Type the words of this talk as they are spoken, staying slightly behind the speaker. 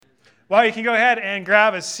Well, you can go ahead and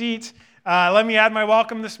grab a seat. Let me add my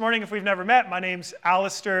welcome this morning if we've never met. My name's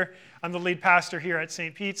Alistair. I'm the lead pastor here at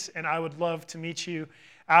St. Pete's, and I would love to meet you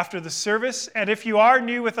after the service. And if you are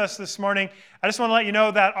new with us this morning, I just want to let you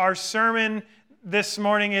know that our sermon this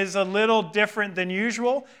morning is a little different than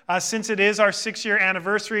usual. Since it is our 6-year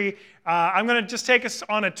anniversary, I'm going to just take us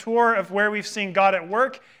on a tour of where we've seen God at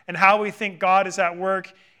work and how we think God is at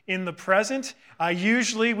work in the present.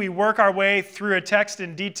 Usually we work our way through a text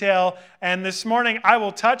in detail, and this morning I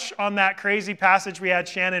will touch on that crazy passage we had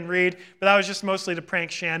Shannon read, but that was just mostly to prank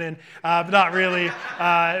Shannon, but not really.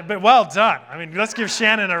 But well done. I mean, let's give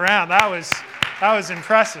Shannon a round. That was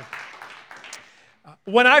impressive.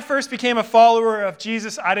 When I first became a follower of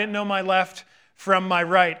Jesus, I didn't know my left from my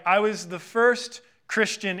right. I was the first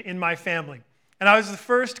Christian in my family. And I was the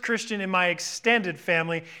first Christian in my extended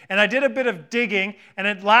family. And I did a bit of digging,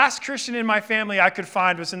 and the last Christian in my family I could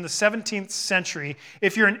find was in the 17th century.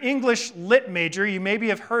 If you're an English lit major, you maybe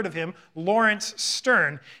have heard of him, Lawrence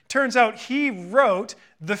Sterne. Turns out he wrote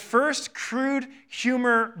the first crude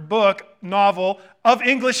humor novel of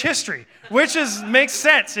English history, which makes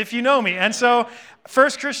sense if you know me. And so,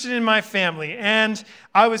 first Christian in my family, and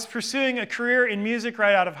I was pursuing a career in music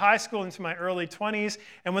right out of high school into my early 20s,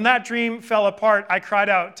 and when that dream fell apart, I cried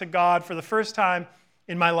out to God for the first time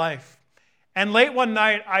in my life. And late one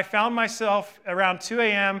night, I found myself around 2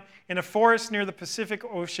 a.m. in a forest near the Pacific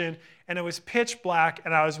Ocean, and it was pitch black,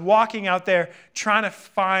 and I was walking out there trying to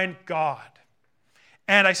find God.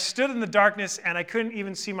 And I stood in the darkness, and I couldn't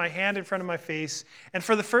even see my hand in front of my face, and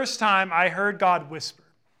for the first time, I heard God whisper.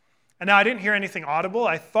 And now I didn't hear anything audible.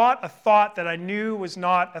 I thought a thought that I knew was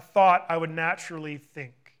not a thought I would naturally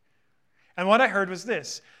think. And what I heard was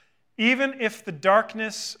this: even if the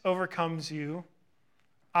darkness overcomes you,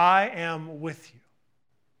 I am with you.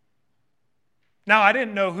 Now, I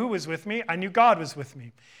didn't know who was with me. I knew God was with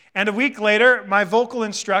me. And a week later, my vocal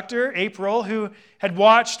instructor, April, who had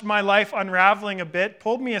watched my life unraveling a bit,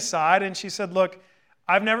 pulled me aside and she said, "Look,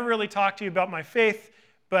 I've never really talked to you about my faith,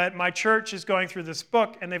 but my church is going through this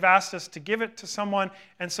book, and they've asked us to give it to someone,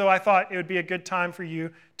 and so I thought it would be a good time for you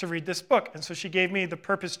to read this book." And so she gave me The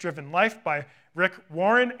Purpose-Driven Life by Rick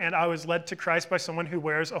Warren, and I was led to Christ by someone who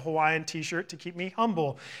wears a Hawaiian t-shirt to keep me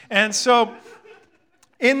humble. And so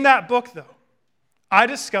in that book, though, I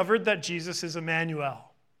discovered that Jesus is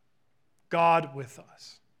Emmanuel, God with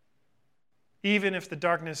us. Even if the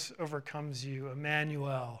darkness overcomes you,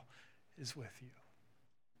 Emmanuel is with you.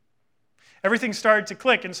 Everything started to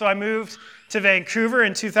click, and so I moved to Vancouver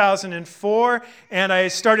in 2004, and I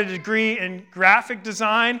started a degree in graphic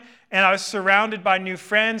design, and I was surrounded by new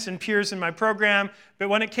friends and peers in my program, but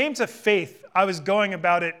when it came to faith, I was going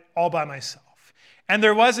about it all by myself. And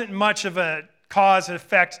there wasn't much of a cause and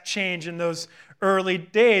effect change in those early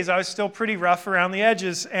days. I was still pretty rough around the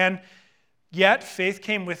edges, and yet faith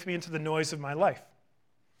came with me into the noise of my life.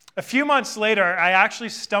 A few months later, I actually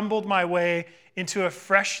stumbled my way into a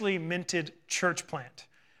freshly minted church plant.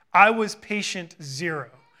 I was patient zero.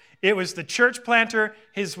 It was the church planter,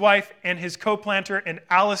 his wife, and his co-planter, and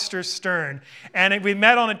Alistair Sterne. And we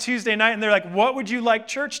met on a Tuesday night, and they're like, "What would you like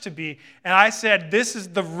church to be?" And I said, "This is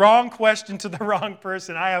the wrong question to the wrong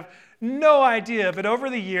person. I have no idea." But over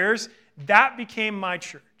the years, that became my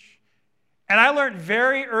church. And I learned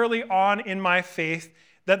very early on in my faith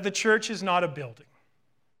that the church is not a building.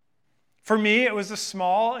 For me, it was a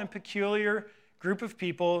small and peculiar group of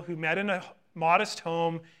people who met in a modest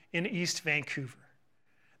home in East Vancouver.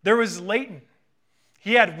 There was Leighton.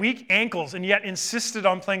 He had weak ankles and yet insisted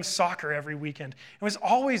on playing soccer every weekend and was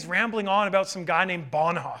always rambling on about some guy named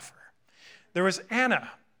Bonhoeffer. There was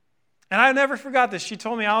Anna. And I never forgot this. She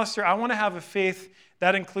told me, "Alistair, I want to have a faith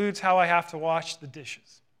that includes how I have to wash the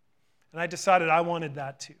dishes." And I decided I wanted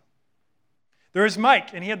that too. There was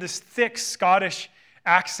Mike, and he had this thick Scottish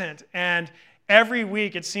accent, and every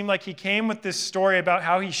week it seemed like he came with this story about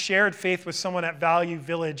how he shared faith with someone at Value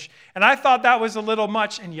Village. And I thought that was a little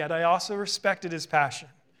much, and yet I also respected his passion.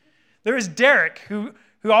 There was Derek, who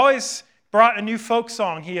always brought a new folk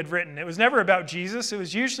song he had written. It was never about Jesus. It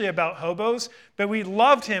was usually about hobos, but we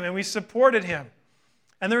loved him and we supported him.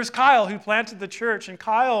 And there was Kyle, who planted the church, and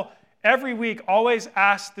Kyle every week always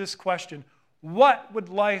asked this question: what would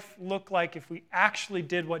life look like if we actually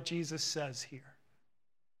did what Jesus says here?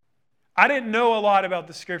 I didn't know a lot about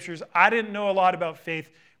the scriptures. I didn't know a lot about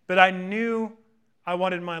faith, but I knew I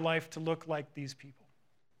wanted my life to look like these people.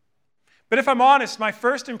 But if I'm honest, my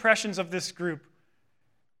first impressions of this group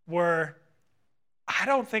were, I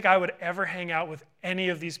don't think I would ever hang out with any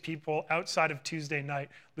of these people outside of Tuesday night.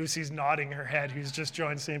 Lucy's nodding her head, who's just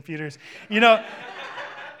joined St. Peter's.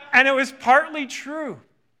 And it was partly true.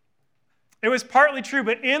 It was partly true,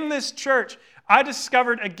 but in this church, I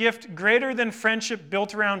discovered a gift greater than friendship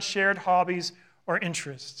built around shared hobbies or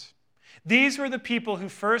interests. These were the people who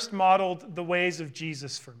first modeled the ways of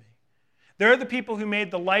Jesus for me. They're the people who made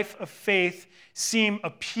the life of faith seem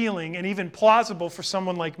appealing and even plausible for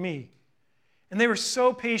someone like me. And they were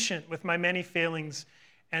so patient with my many failings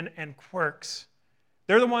and quirks.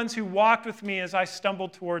 They're the ones who walked with me as I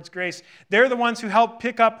stumbled towards grace. They're the ones who helped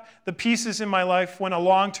pick up the pieces in my life when a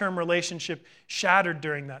long-term relationship shattered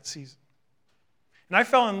during that season. And I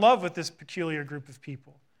fell in love with this peculiar group of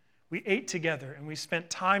people. We ate together, and we spent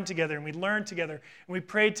time together, and we learned together, and we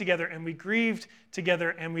prayed together, and we grieved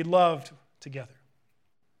together, and we loved together.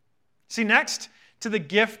 See, next to the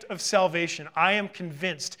gift of salvation, I am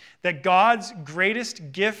convinced that God's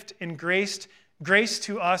greatest gift and grace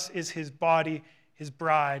to us is his body, his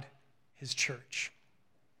bride, his church.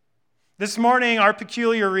 This morning, our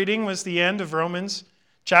peculiar reading was the end of Romans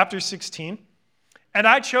chapter 16. And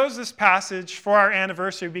I chose this passage for our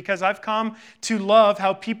anniversary because I've come to love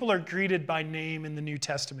how people are greeted by name in the New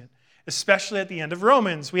Testament, especially at the end of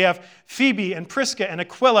Romans. We have Phoebe and Prisca and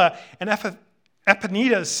Aquila and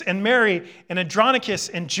Epaenetus and Mary and Andronicus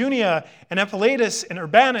and Junia and Epicletus and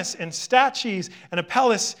Urbanus and Stachys and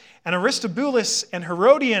Apelles and Aristobulus and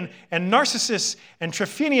Herodion and Narcissus and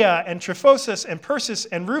Tryphenia and Tryphosus and Persis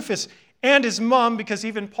and Rufus and his mom, because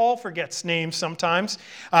even Paul forgets names sometimes,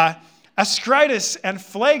 Ascritus and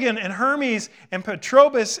Phlegon and Hermes and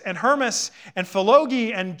Patrobas and Hermas and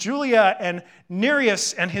Philologi and Julia and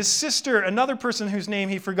Nereus and his sister, another person whose name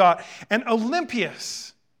he forgot, and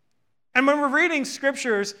Olympias. And when we're reading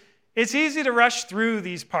scriptures, it's easy to rush through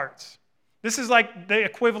these parts. This is like the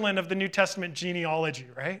equivalent of the New Testament genealogy,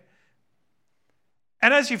 right?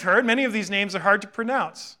 And as you've heard, many of these names are hard to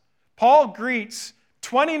pronounce. Paul greets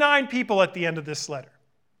 29 people at the end of this letter.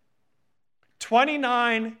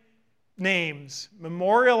 29 names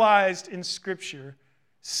memorialized in Scripture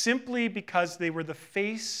simply because they were the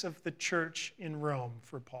face of the church in Rome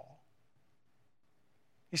for Paul.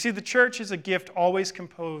 You see, the church is a gift always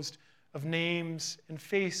composed of names and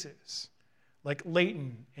faces, like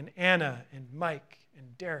Leighton and Anna and Mike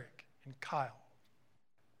and Derek and Kyle.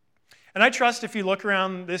 And I trust if you look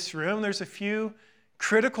around this room, there's a few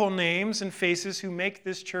critical names and faces who make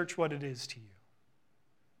this church what it is to you.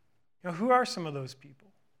 You know, who are some of those people?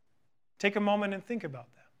 Take a moment and think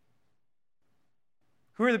about them.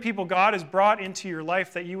 Who are the people God has brought into your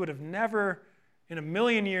life that you would have never in a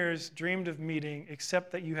million years dreamed of meeting,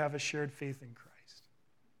 except that you have a shared faith in Christ?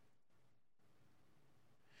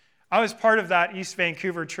 I was part of that East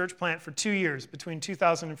Vancouver church plant for 2 years, between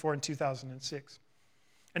 2004 and 2006.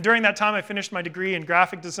 And during that time, I finished my degree in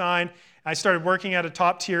graphic design. I started working at a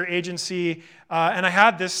top-tier agency, and I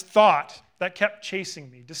had this thought that kept chasing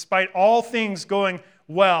me. Despite all things going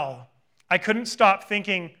well, I couldn't stop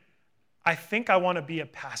thinking, I think I want to be a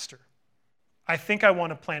pastor. I think I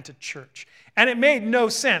want to plant a church. And it made no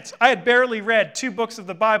sense. I had barely read 2 books of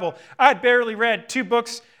the Bible. I had barely read 2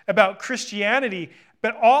 books about Christianity.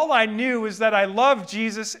 But all I knew was that I loved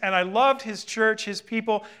Jesus and I loved his church, his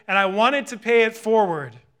people, and I wanted to pay it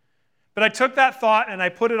forward. But I took that thought and I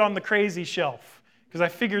put it on the crazy shelf because I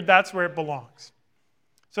figured that's where it belongs.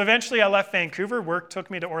 So eventually I left Vancouver. Work took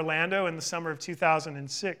me to Orlando in the summer of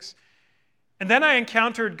 2006. And then I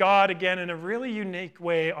encountered God again in a really unique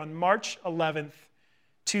way on March 11th,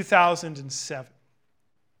 2007.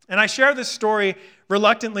 And I share this story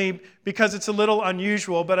reluctantly because it's a little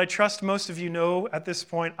unusual, but I trust most of you know at this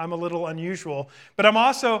point I'm a little unusual. But I'm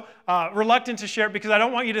also reluctant to share it because I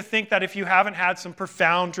don't want you to think that if you haven't had some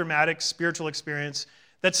profound, dramatic spiritual experience,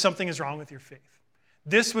 that something is wrong with your faith.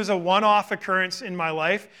 This was a one-off occurrence in my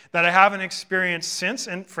life that I haven't experienced since,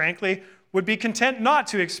 and frankly, would be content not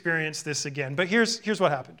to experience this again. But here's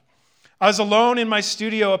what happened. I was alone in my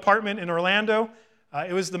studio apartment in Orlando.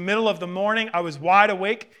 It was the middle of the morning. I was wide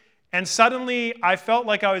awake. And suddenly, I felt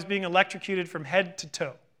like I was being electrocuted from head to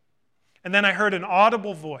toe. And then I heard an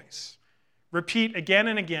audible voice repeat again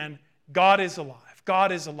and again, God is alive,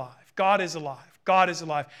 God is alive, God is alive, God is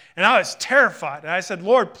alive. And I was terrified. And I said,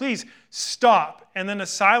 Lord, please stop. And then a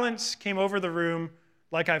silence came over the room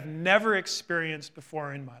like I've never experienced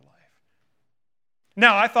before in my life.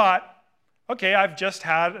 Now, I thought, okay, I've just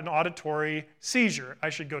had an auditory seizure. I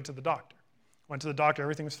should go to the doctor. Went to the doctor.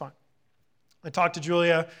 Everything was fine. I talked to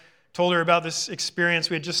Julia, told her about this experience.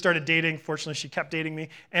 We had just started dating. Fortunately, she kept dating me.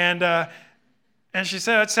 And she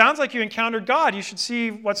said, it sounds like you encountered God. You should see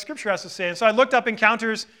what Scripture has to say. And so I looked up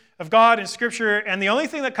encounters of God in Scripture, and the only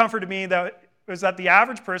thing that comforted me was that the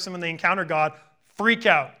average person, when they encounter God, freak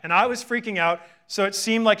out. And I was freaking out, so it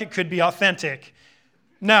seemed like it could be authentic.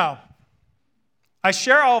 Now, I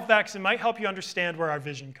share all of that because it might help you understand where our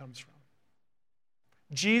vision comes from.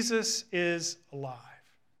 Jesus is alive,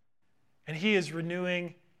 and he is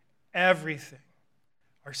renewing everything.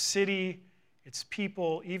 Our city, its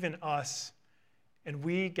people, even us, and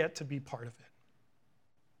we get to be part of it.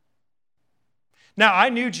 Now, I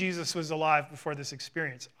knew Jesus was alive before this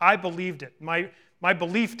experience. I believed it. My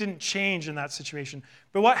belief didn't change in that situation.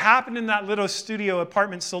 But what happened in that little studio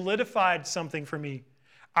apartment solidified something for me.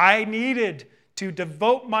 I needed to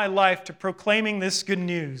devote my life to proclaiming this good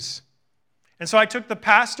news. And so I took the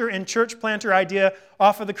pastor and church planter idea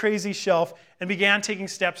off of the crazy shelf and began taking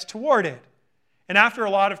steps toward it. And after a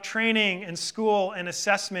lot of training and school and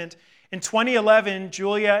assessment, in 2011,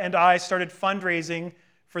 Julia and I started fundraising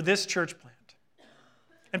for this church plant.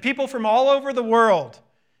 And people from all over the world,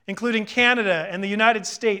 including Canada and the United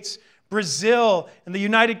States, Brazil and the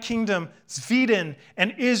United Kingdom, Sweden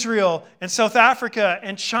and Israel and South Africa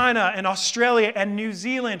and China and Australia and New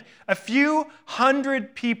Zealand, a few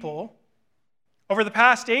hundred people over the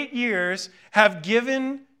past 8 years have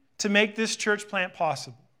given to make this church plant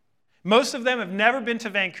possible. Most of them have never been to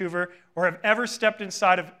Vancouver or have ever stepped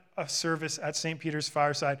inside of a service at St. Peter's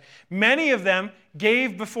Fireside. Many of them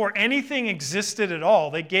gave before anything existed at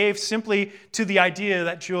all. They gave simply to the idea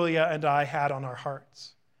that Julia and I had on our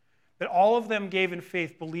hearts. But all of them gave in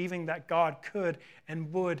faith, believing that God could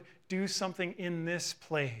and would do something in this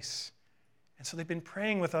place. And so they've been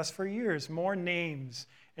praying with us for years. More names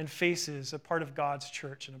and faces, a part of God's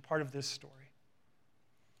church and a part of this story.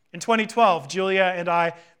 In 2012, Julia and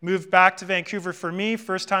I moved back to Vancouver for me,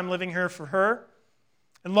 first time living here for her.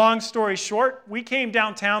 And long story short, we came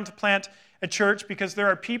downtown to plant a church because there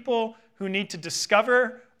are people who need to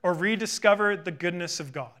discover or rediscover the goodness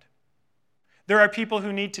of God. There are people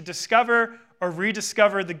who need to discover or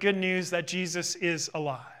rediscover the good news that Jesus is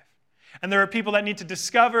alive. And there are people that need to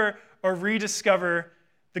discover or rediscover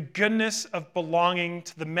the goodness of belonging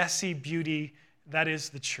to the messy beauty that is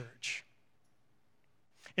the church.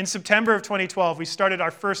 In September of 2012, we started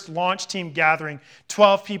our first launch team gathering,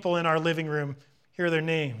 12 people in our living room. Here are their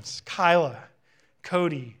names: Kyla,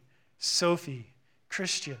 Cody, Sophie,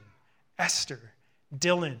 Christian, Esther,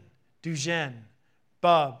 Dylan, Dujen,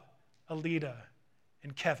 Bub, Alita,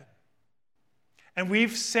 and Kevin. And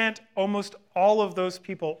we've sent almost all of those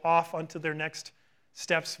people off onto their next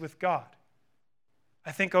steps with God.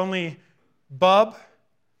 I think only Bub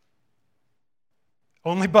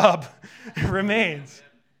remains.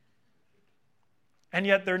 And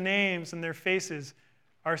yet their names and their faces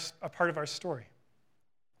are a part of our story.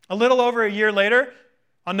 A little over a year later,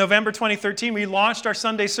 on November 2013, we launched our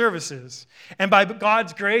Sunday services. And by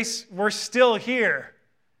God's grace, we're still here.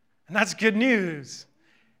 And that's good news.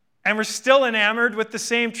 And we're still enamored with the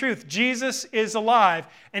same truth. Jesus is alive,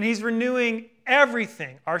 and he's renewing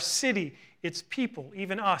everything, our city, its people,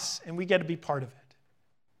 even us, and we get to be part of it.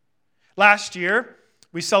 Last year,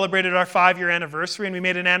 we celebrated our 5-year anniversary, and we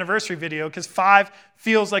made an anniversary video because 5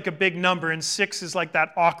 feels like a big number, and 6 is like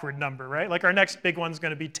that awkward number, right? Like our next big one's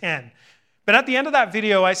going to be 10. But at the end of that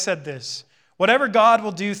video, I said this: whatever God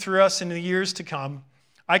will do through us in the years to come,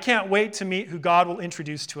 I can't wait to meet who God will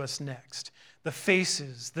introduce to us next. The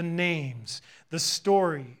faces, the names, the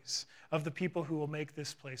stories of the people who will make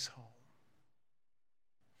this place home.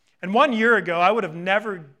 And 1 year ago, I would have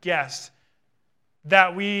never guessed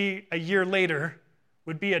that we, a year later,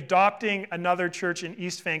 would be adopting another church in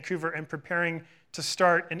East Vancouver and preparing to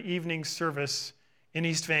start an evening service in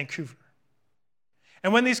East Vancouver.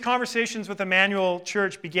 And when these conversations with Emmanuel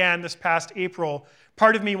Church began this past April,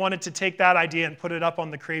 part of me wanted to take that idea and put it up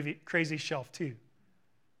on the crazy shelf too.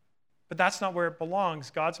 But that's not where it belongs.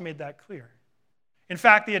 God's made that clear. In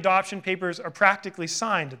fact, the adoption papers are practically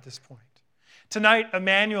signed at this point. Tonight,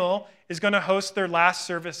 Emmanuel is going to host their last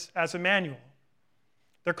service as Emmanuel.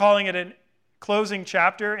 They're calling it a closing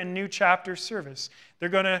chapter and new chapter service. They're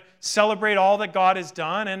going to celebrate all that God has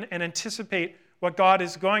done and anticipate what God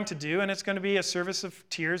is going to do, and it's going to be a service of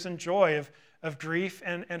tears and joy, of grief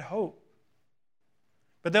and hope.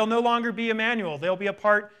 But they'll no longer be Emmanuel. They'll be a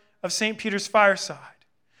part of St. Peter's Fireside.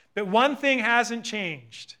 But one thing hasn't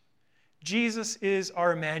changed. Jesus is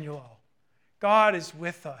our Emmanuel. God is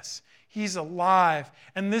with us. He's alive.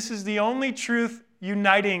 And this is the only truth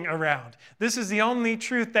uniting around. This is the only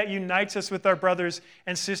truth that unites us with our brothers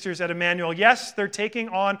and sisters at Emmanuel. Yes, they're taking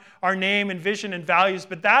on our name and vision and values,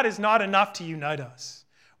 but that is not enough to unite us.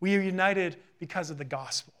 We are united because of the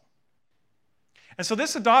gospel. And so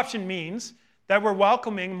this adoption means that we're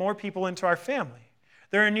welcoming more people into our family.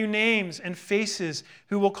 There are new names and faces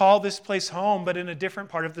who will call this place home, but in a different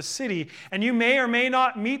part of the city. And you may or may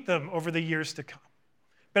not meet them over the years to come.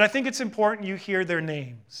 But I think it's important you hear their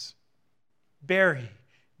names. Barry,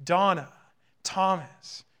 Donna,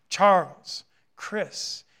 Thomas, Charles,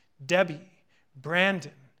 Chris, Debbie,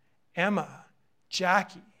 Brandon, Emma,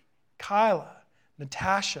 Jackie, Kyla,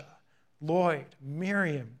 Natasha, Lloyd,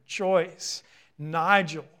 Miriam, Joyce,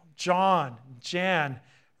 Nigel, John, Jan,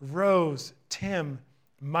 Rose, Tim,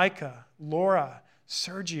 Micah, Laura,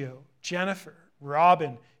 Sergio, Jennifer,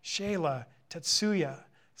 Robin, Shayla, Tetsuya,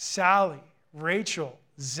 Sally, Rachel,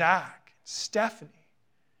 Zach, Stephanie,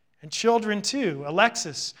 and children too,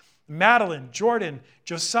 Alexis, Madeline, Jordan,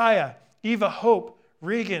 Josiah, Eva Hope,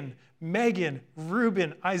 Regan, Megan,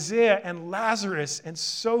 Reuben, Isaiah, and Lazarus, and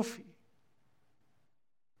Sophie.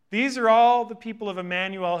 These are all the people of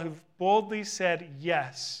Emmanuel who've boldly said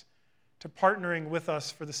yes to partnering with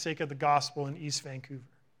us for the sake of the gospel in East Vancouver.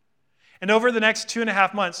 And over the next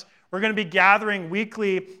 2.5 months, we're going to be gathering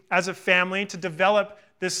weekly as a family to develop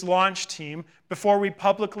this launch team before we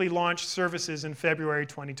publicly launch services in February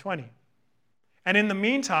 2020. And in the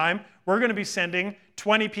meantime, we're going to be sending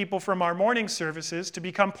 20 people from our morning services to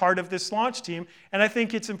become part of this launch team. And I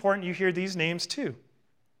think it's important you hear these names too.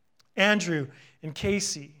 Andrew and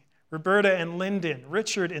Casey, Roberta and Lyndon,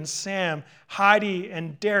 Richard and Sam, Heidi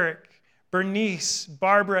and Derek, Bernice,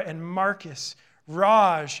 Barbara and Marcus,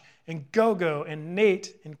 Raj and Gogo and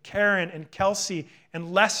Nate and Karen and Kelsey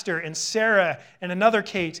and Lester and Sarah and another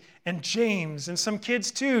Kate and James and some kids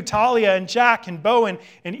too, Talia and Jack and Bowen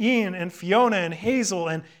and Ian and Fiona and Hazel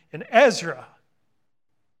and Ezra.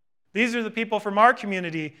 These are the people from our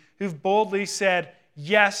community who've boldly said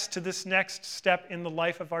yes to this next step in the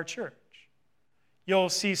life of our church. You'll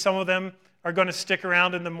see some of them are going to stick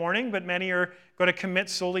around in the morning, but many are going to commit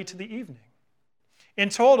solely to the evening. In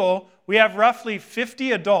total, we have roughly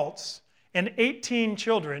 50 adults and 18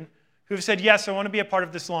 children who have said, yes, I want to be a part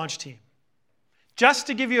of this launch team. Just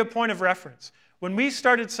to give you a point of reference, when we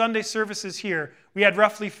started Sunday services here, we had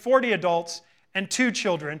roughly 40 adults and 2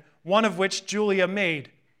 children, one of which Julia made.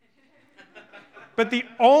 But the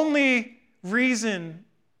only reason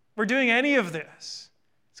we're doing any of this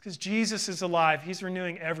is because Jesus is alive. He's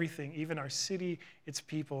renewing everything, even our city, its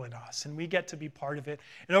people, and us. And we get to be part of it.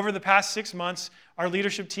 And over the past 6 months, our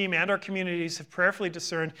leadership team and our communities have prayerfully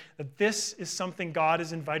discerned that this is something God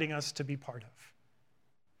is inviting us to be part of.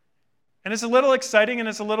 And it's a little exciting and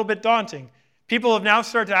it's a little bit daunting. People have now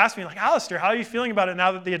started to ask me, like, Alistair, how are you feeling about it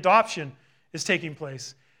now that the adoption is taking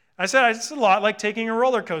place? I said, it's a lot like taking a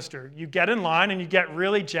roller coaster. You get in line and you get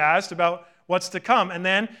really jazzed about what's to come, and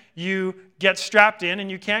then you get strapped in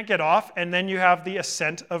and you can't get off, and then you have the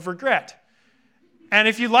ascent of regret. And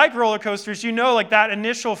if you like roller coasters, you know, like that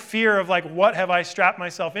initial fear of like, what have I strapped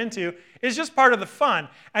myself into is just part of the fun.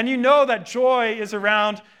 And you know that joy is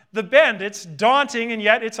around the bend. It's daunting, and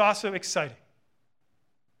yet it's also exciting.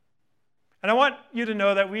 And I want you to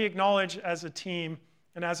know that we acknowledge as a team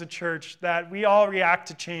and as a church that we all react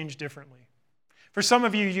to change differently. For some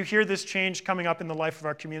of you, you hear this change coming up in the life of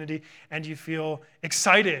our community, and you feel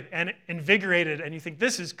excited and invigorated, and you think,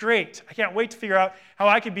 this is great. I can't wait to figure out how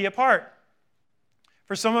I could be a part.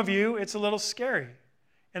 For some of you, it's a little scary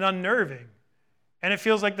and unnerving, and it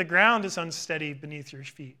feels like the ground is unsteady beneath your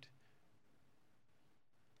feet.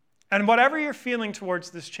 And whatever you're feeling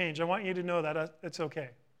towards this change, I want you to know that it's okay.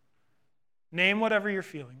 Name whatever you're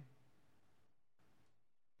feeling,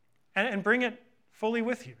 and bring it fully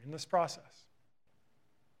with you in this process.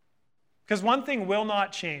 Because one thing will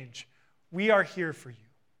not change. We are here for you.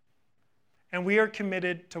 And we are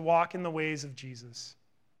committed to walk in the ways of Jesus.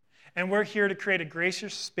 And we're here to create a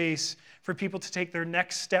gracious space for people to take their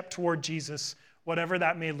next step toward Jesus, whatever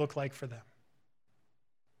that may look like for them.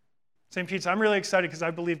 St. Pete's, I'm really excited because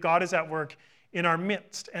I believe God is at work in our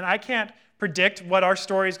midst. And I can't predict what our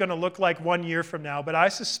story is going to look like 1 year from now, but I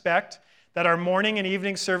suspect that our morning and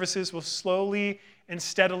evening services will slowly and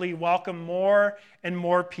steadily welcome more and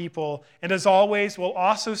more people. And as always, we'll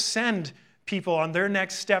also send people on their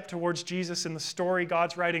next step towards Jesus in the story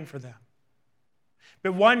God's writing for them.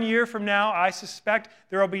 But 1 year from now, I suspect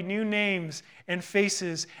there will be new names and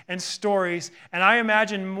faces and stories, and I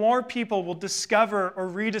imagine more people will discover or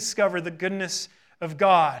rediscover the goodness of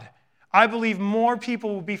God. I believe more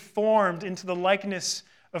people will be formed into the likeness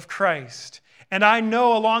of Christ. And I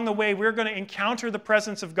know along the way we're going to encounter the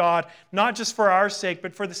presence of God, not just for our sake,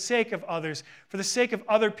 but for the sake of others, for the sake of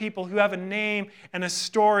other people who have a name and a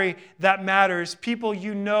story that matters, people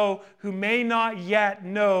you know who may not yet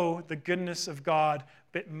know the goodness of God,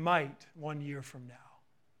 but might 1 year from now.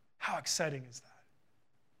 How exciting is that?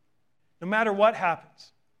 No matter what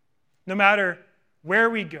happens, no matter where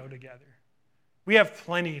we go together, we have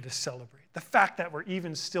plenty to celebrate. The fact that we're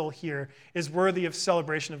even still here is worthy of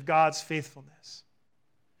celebration of God's faithfulness.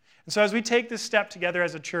 And so as we take this step together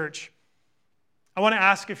as a church, I want to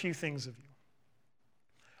ask a few things of you.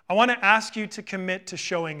 I want to ask you to commit to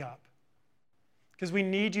showing up because we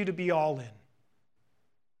need you to be all in.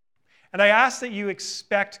 And I ask that you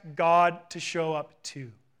expect God to show up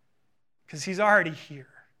too because he's already here.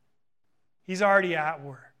 He's already at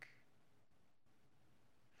work.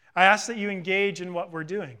 I ask that you engage in what we're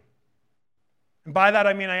doing. And by that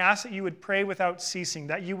I mean I ask that you would pray without ceasing,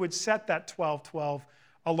 that you would set that 12:12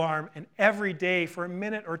 alarm, and every day for a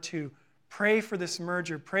minute or two, pray for this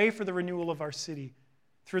merger, pray for the renewal of our city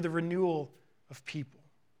through the renewal of people.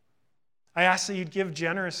 I ask that you'd give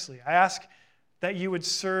generously. I ask that you would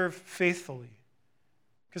serve faithfully.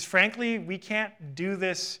 Because frankly, we can't do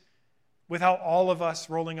this without all of us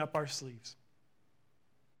rolling up our sleeves.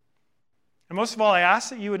 And most of all, I ask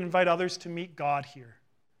that you would invite others to meet God here.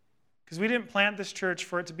 Because we didn't plant this church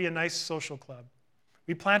for it to be a nice social club.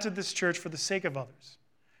 We planted this church for the sake of others,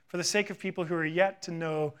 for the sake of people who are yet to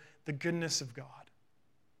know the goodness of God.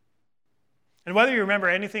 And whether you remember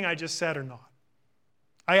anything I just said or not,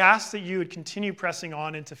 I ask that you would continue pressing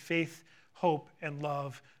on into faith, hope, and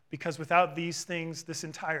love, because without these things, this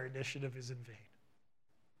entire initiative is in vain.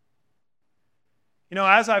 You know,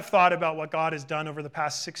 as I've thought about what God has done over the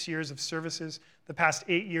past 6 years of services, the past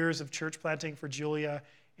 8 years of church planting for Julia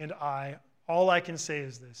and I, all I can say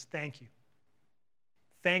is this: thank you.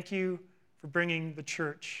 Thank you for bringing the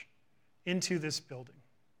church into this building.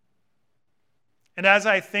 And as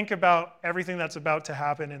I think about everything that's about to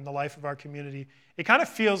happen in the life of our community, it kind of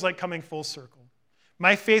feels like coming full circle.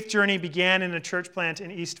 My faith journey began in a church plant in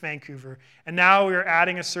East Vancouver, and now we're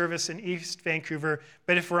adding a service in East Vancouver,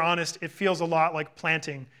 but if we're honest, it feels a lot like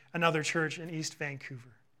planting another church in East Vancouver.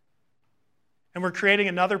 And we're creating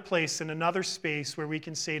another place and another space where we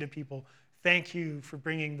can say to people, thank you for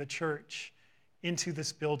bringing the church into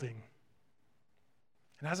this building.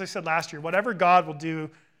 And as I said last year, whatever God will do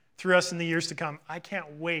through us in the years to come, I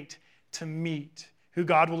can't wait to meet who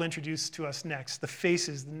God will introduce to us next, the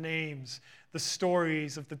faces, the names, the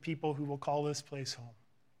stories of the people who will call this place home.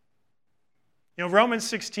 You know, Romans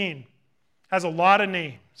 16 has a lot of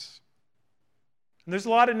names. And there's a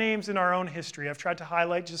lot of names in our own history. I've tried to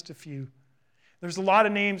highlight just a few. There's a lot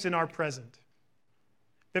of names in our present.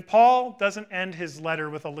 But Paul doesn't end his letter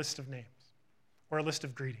with a list of names or a list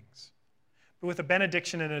of greetings, but with a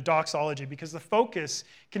benediction and a doxology, because the focus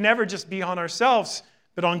can never just be on ourselves,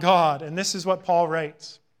 but on God. And this is what Paul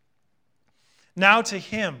writes. Now to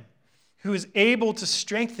him who is able to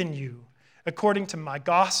strengthen you according to my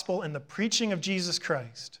gospel and the preaching of Jesus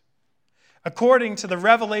Christ, according to the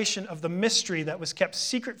revelation of the mystery that was kept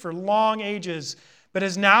secret for long ages, but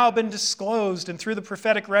has now been disclosed and through the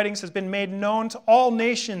prophetic writings has been made known to all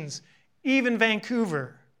nations, even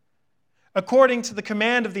Vancouver, according to the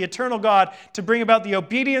command of the eternal God, to bring about the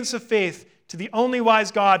obedience of faith to the only wise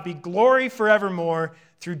God, be glory forevermore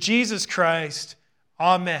through Jesus Christ.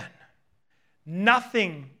 Amen.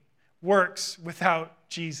 Nothing works without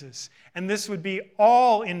Jesus, and this would be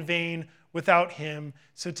all in vain without him.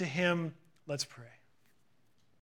 So to him, let's pray.